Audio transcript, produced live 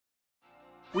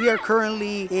We are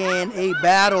currently in a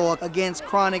battle against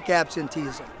chronic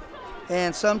absenteeism,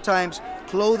 and sometimes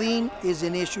clothing is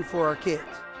an issue for our kids.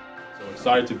 So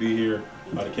excited to be here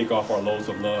to kick off our Loads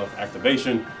of Love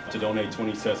activation to donate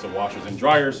 20 sets of washers and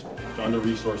dryers to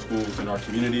under-resourced schools in our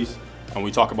communities. And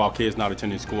we talk about kids not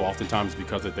attending school oftentimes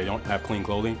because they don't have clean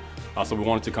clothing. So we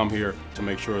wanted to come here to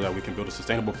make sure that we can build a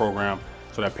sustainable program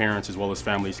so that parents as well as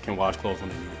families can wash clothes when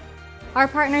they need it. Our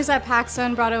partners at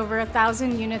PacSun brought over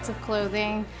 1,000 units of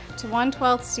clothing to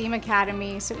 112th STEAM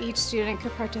Academy so each student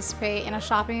could participate in a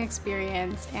shopping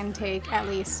experience and take at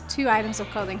least 2 items of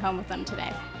clothing home with them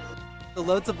today. The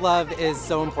Loads of Love is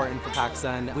so important for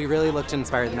PacSun. We really look to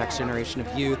inspire the next generation of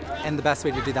youth, and the best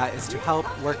way to do that is to help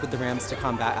work with the Rams to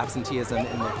combat absenteeism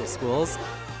in local schools.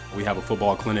 We have a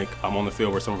football clinic on the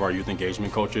field with some of our youth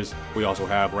engagement coaches. We also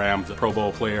have Rams Pro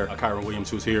Bowl player Kyren Williams,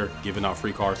 who's here giving out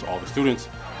free cards to all the students.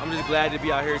 I'm just glad to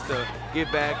be out here to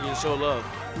give back and show love.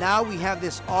 Now we have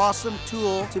this awesome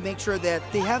tool to make sure that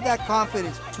they have that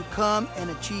confidence to come and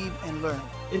achieve and learn.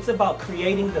 It's about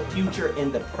creating the future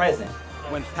in the present.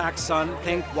 When PacSun,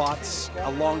 Think Watts,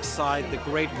 alongside the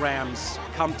great Rams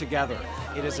come together,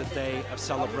 it is a day of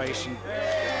celebration.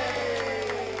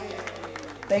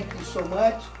 Thank you so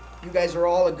much. You guys are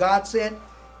all a godsend.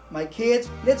 My kids,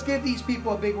 let's give these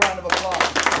people a big round of applause.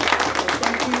 So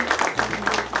thank you.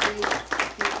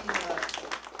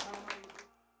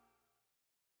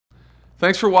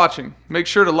 Thanks for watching. Make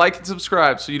sure to like and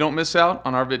subscribe so you don't miss out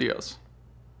on our videos.